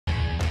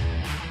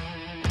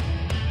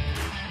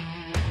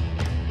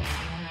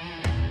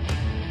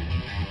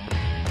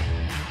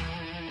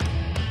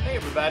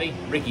everybody,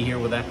 Ricky here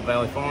with Apple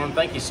Valley Farm.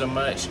 Thank you so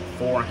much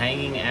for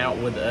hanging out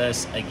with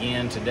us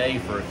again today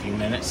for a few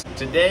minutes.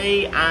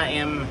 Today I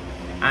am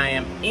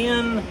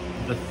in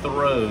the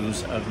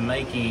throes of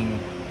making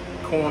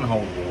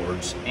cornhole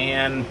boards,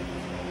 and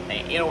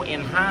you know, in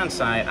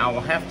hindsight I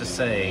will have to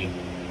say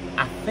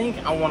I think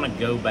I want to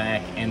go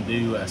back and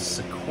do a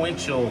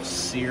sequential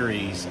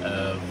series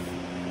of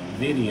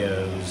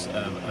videos,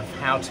 of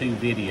how-to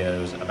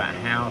videos about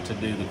how to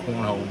do the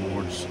cornhole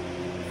boards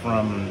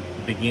from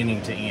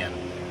beginning to end,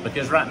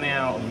 because right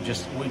now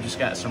we just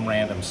got some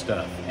random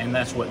stuff, and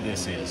that's what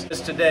this is.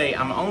 Today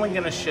I'm only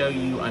going to show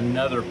you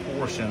another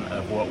portion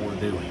of what we're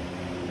doing.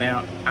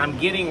 Now I'm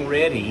getting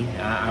ready.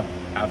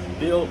 I've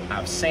built,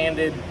 I've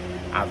sanded,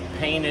 I've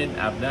painted,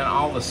 I've done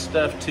all the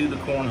stuff to the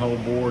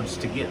cornhole boards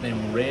to get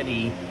them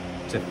ready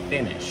to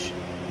finish.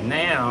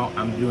 Now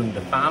I'm doing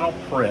the final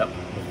prep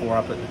before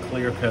I put the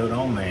clear coat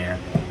on there,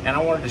 and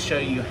I wanted to show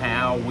you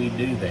how we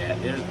do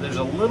that. There's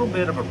a little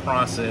bit of a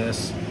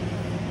process.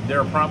 There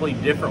are probably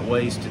different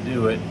ways to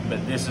do it,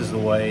 but this is the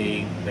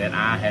way that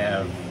I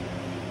have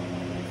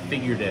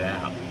figured it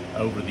out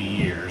over the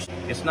years.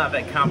 It's not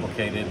that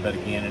complicated, but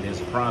again, it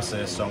is a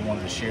process, so I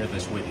wanted to share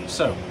this with you.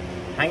 So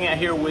hang out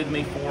here with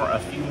me for a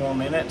few more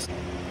minutes.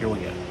 Here we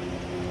go.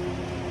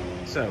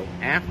 So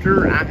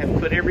after I have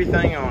put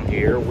everything on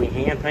here, we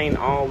hand paint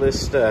all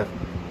this stuff,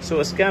 so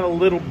it's got a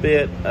little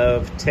bit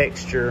of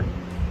texture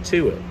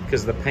to it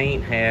because the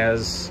paint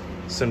has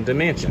some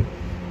dimension.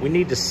 We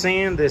need to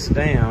sand this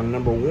down,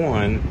 number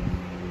one,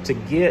 to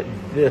get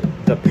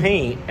the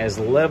paint as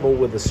level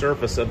with the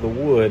surface of the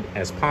wood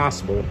as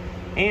possible,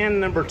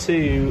 and number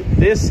two,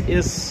 this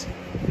is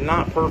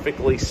not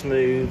perfectly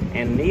smooth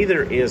and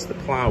neither is the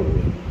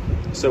plywood.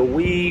 So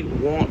we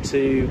want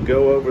to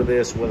go over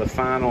this with a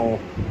final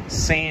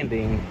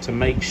sanding to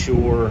make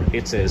sure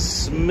it's as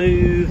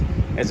smooth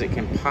as it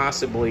can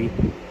possibly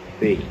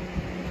be.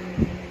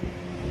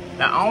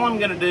 Now all I'm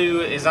going to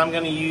do is I'm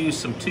going to use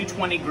some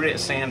 220 grit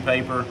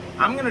sandpaper.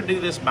 I'm going to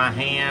do this by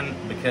hand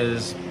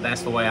because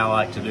that's the way I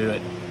like to do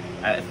it.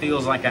 It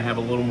feels like I have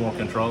a little more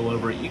control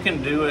over it. You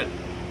can do it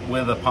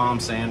with a palm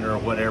sander or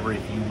whatever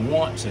if you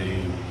want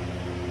to,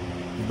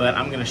 but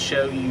I'm going to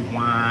show you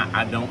why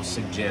I don't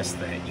suggest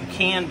that. You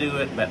can do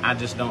it, but I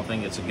just don't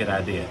think it's a good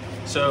idea.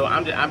 So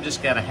I've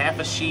just got a half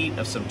a sheet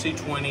of some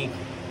 220.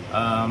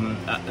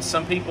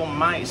 Some people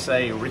might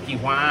say, Ricky,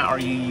 why are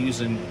you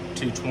using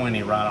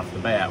 220 right off the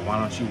bat? Why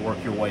don't you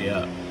work your way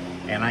up?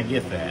 And I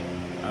get that.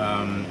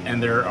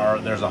 And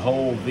there's a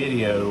whole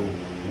video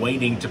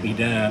waiting to be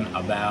done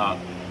about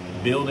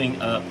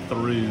building up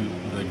through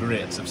the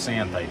grits of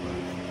sandpaper.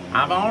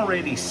 I've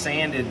already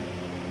sanded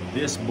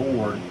this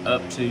board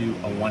up to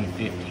a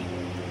 150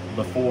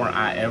 before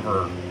I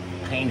ever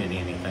painted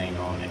anything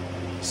on it.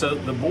 So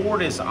the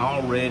board is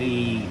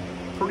already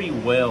pretty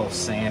well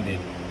sanded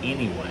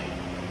anyway.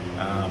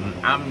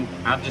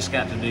 I've just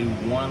got to do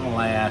one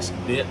last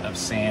bit of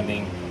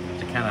sanding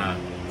to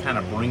kind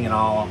of bring it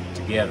all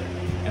together.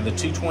 And the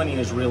 220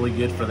 is really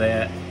good for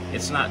that.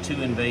 It's not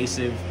too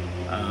invasive,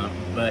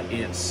 but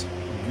it's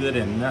good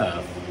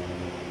enough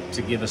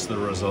to give us the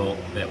result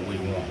that we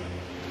want.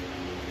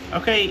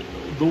 Okay,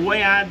 the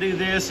way I do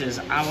this is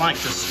I like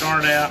to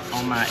start out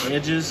on my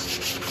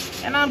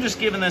edges, and I'm just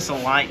giving this a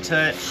light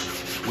touch.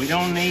 You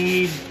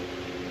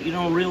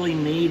don't really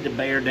need to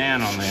bear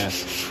down on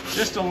this.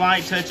 Just a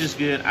light touch is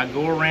good. I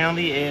go around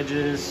the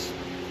edges,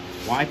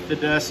 wipe the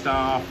dust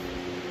off.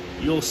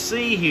 You'll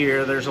see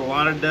here there's a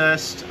lot of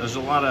dust, there's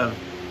a lot of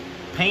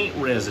paint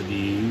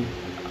residue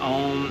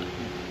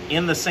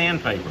in the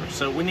sandpaper.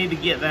 So we need to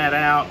get that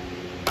out.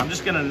 I'm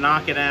just gonna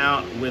knock it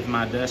out with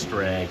my dust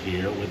rag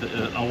here, with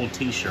an old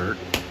t-shirt.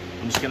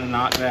 I'm just gonna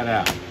knock that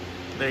out.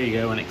 There you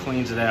go, and it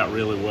cleans it out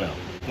really well.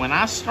 When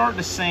I start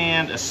to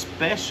sand,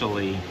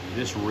 especially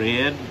this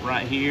red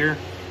right here,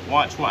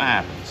 watch what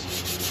happens.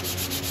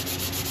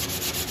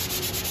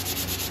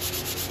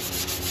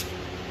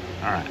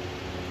 All right,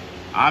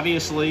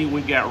 obviously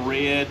we've got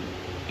red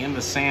in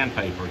the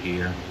sandpaper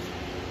here.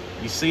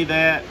 You see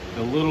that?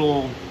 The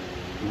little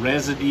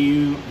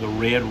residue, the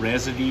red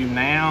residue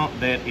now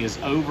that is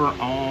over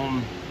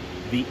on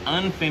the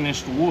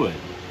unfinished wood.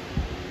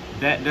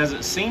 That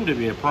doesn't seem to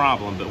be a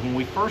problem, but when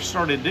we first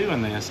started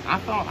doing this, I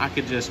thought I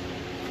could just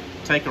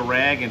take a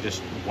rag and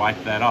just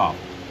wipe that off.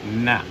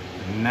 No.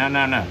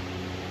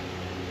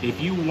 If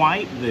you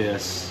wipe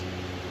this,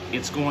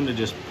 it's going to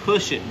just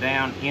push it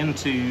down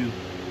into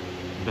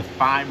the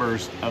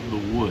fibers of the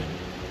wood,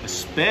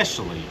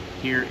 especially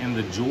here in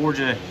the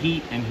Georgia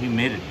heat and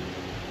humidity.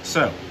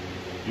 So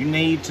you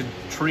need to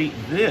treat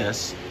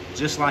this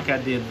just like I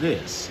did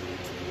this.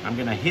 I'm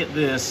gonna hit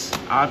this,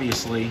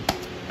 obviously,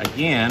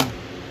 again,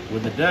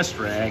 with a dust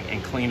rag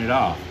and clean it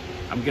off.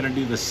 I'm gonna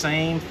do the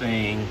same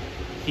thing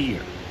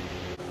here.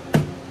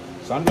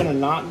 So I'm gonna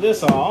knock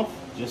this off,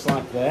 just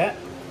like that,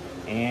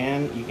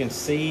 and you can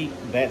see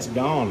that's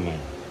gone now.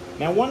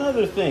 Now one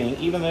other thing,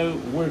 even though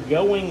we're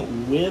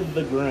going with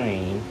the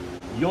grain,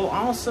 you'll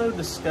also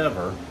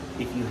discover,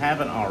 if you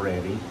haven't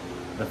already,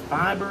 the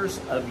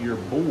fibers of your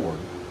board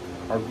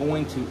are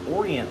going to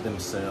orient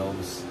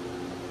themselves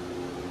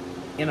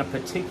in a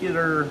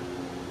particular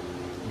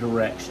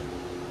direction.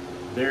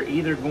 They're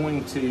either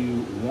going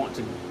to want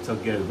to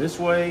go this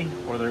way,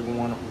 or they're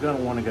going to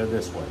want to go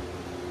this way.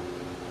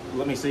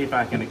 Let me see if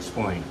I can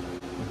explain.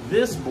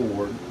 This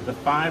board, the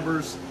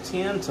fibers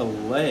tend to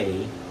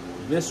lay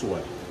this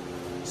way.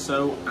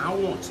 So I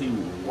want to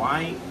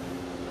wipe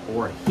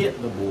or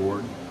hit the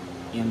board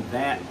in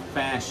that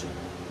fashion.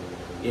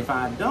 If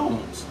I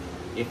don't,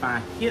 if I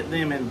hit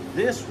them in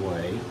this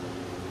way,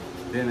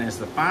 then as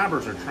the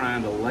fibers are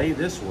trying to lay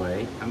this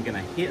way, I'm going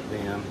to hit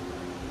them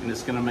and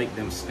it's going to make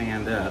them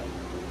stand up,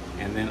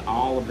 and then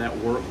all of that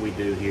work we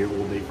do here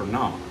will be for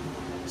naught.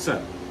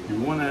 So you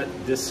want to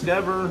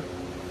discover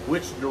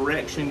which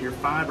direction your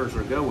fibers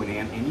are going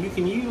in, and you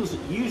can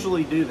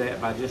usually do that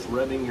by just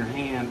rubbing your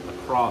hand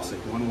across it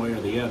one way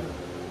or the other.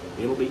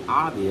 It'll be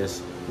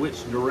obvious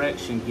which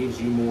direction gives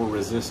you more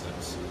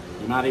resistance.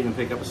 You might even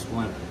pick up a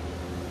splinter.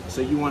 So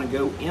you want to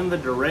go in the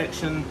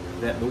direction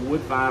that the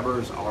wood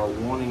fibers are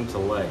wanting to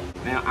lay.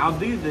 Now I'll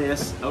do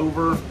this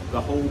over the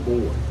whole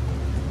board.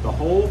 The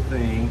whole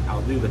thing,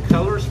 I'll do the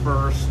colors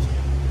first,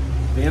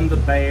 then the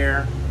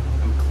bare.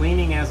 I'm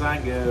cleaning as I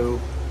go.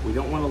 We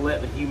don't want to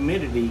let the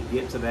humidity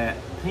get to that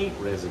paint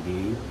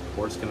residue,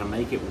 or it's going to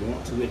make it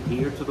want to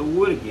adhere to the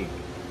wood again.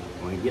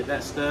 I want to get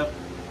that stuff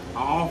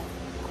off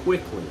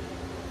quickly.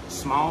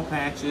 Small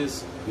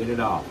patches, get it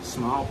off.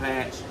 Small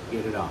patch,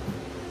 get it off.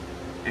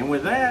 And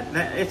with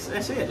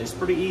that's it. It's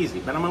pretty easy.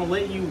 But I'm going to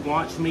let you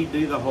watch me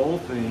do the whole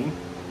thing.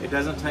 It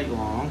doesn't take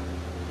long.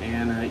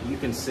 And you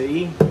can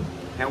see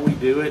how we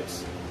do it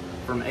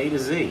from A to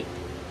Z.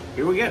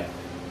 Here we go.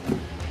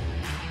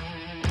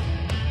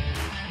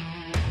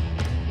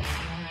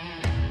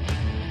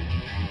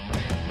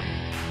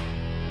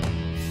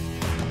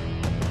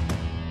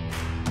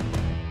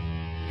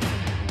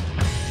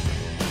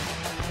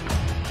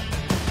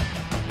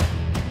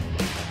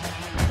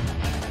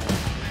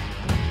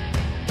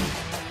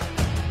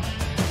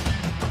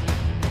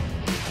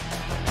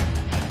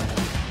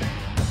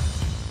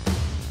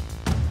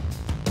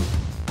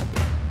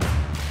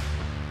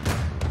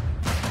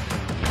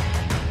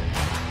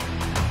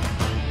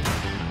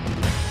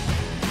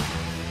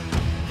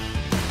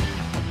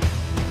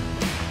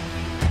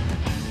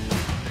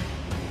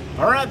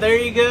 All right, there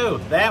you go.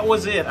 That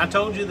was it. I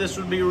told you this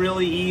would be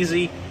really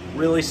easy,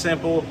 really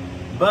simple,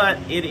 but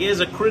it is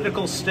a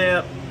critical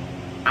step.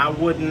 I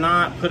would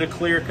not put a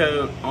clear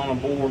coat on a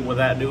board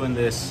without doing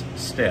this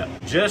step.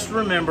 Just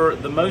remember,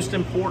 the most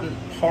important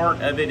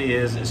part of it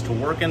is to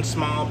work in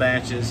small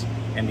batches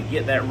and to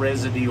get that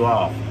residue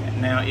off.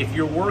 Now, if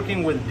you're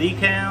working with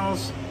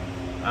decals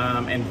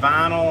and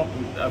vinyl,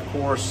 of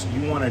course,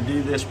 you want to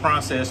do this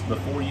process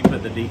before you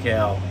put the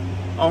decal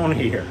on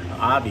here,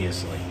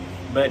 obviously.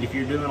 But if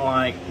you're doing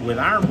like with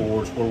our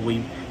boards where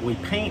we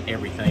paint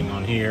everything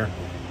on here,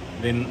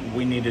 then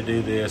we need to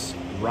do this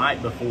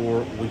right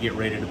before we get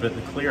ready to put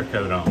the clear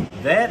coat on.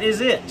 That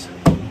is it.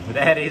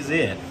 That is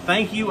it.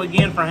 Thank you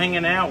again for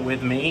hanging out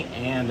with me,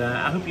 and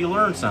I hope you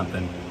learned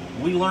something.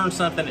 We learn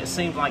something, it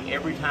seems like,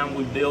 every time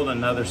we build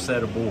another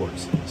set of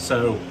boards.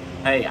 So,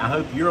 hey, I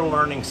hope you're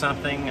learning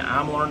something.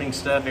 I'm learning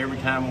stuff every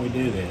time we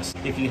do this.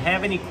 If you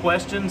have any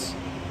questions,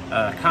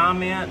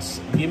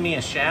 comments, give me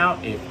a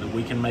shout. If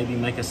we can maybe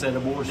make a set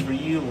of boards for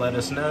you, let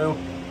us know.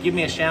 Give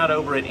me a shout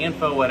over at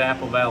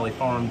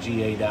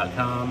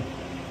info@applevalleyfarmga.com.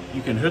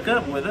 You can hook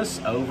up with us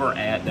over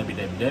at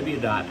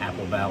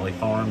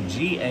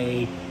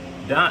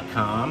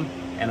www.applevalleyfarmga.com.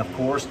 And of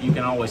course, you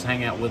can always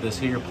hang out with us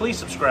here. Please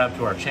subscribe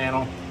to our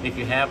channel if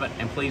you haven't,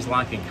 and please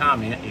like and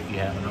comment if you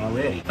haven't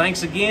already.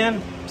 Thanks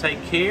again,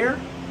 take care,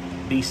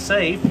 be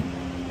safe,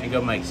 and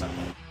go make something.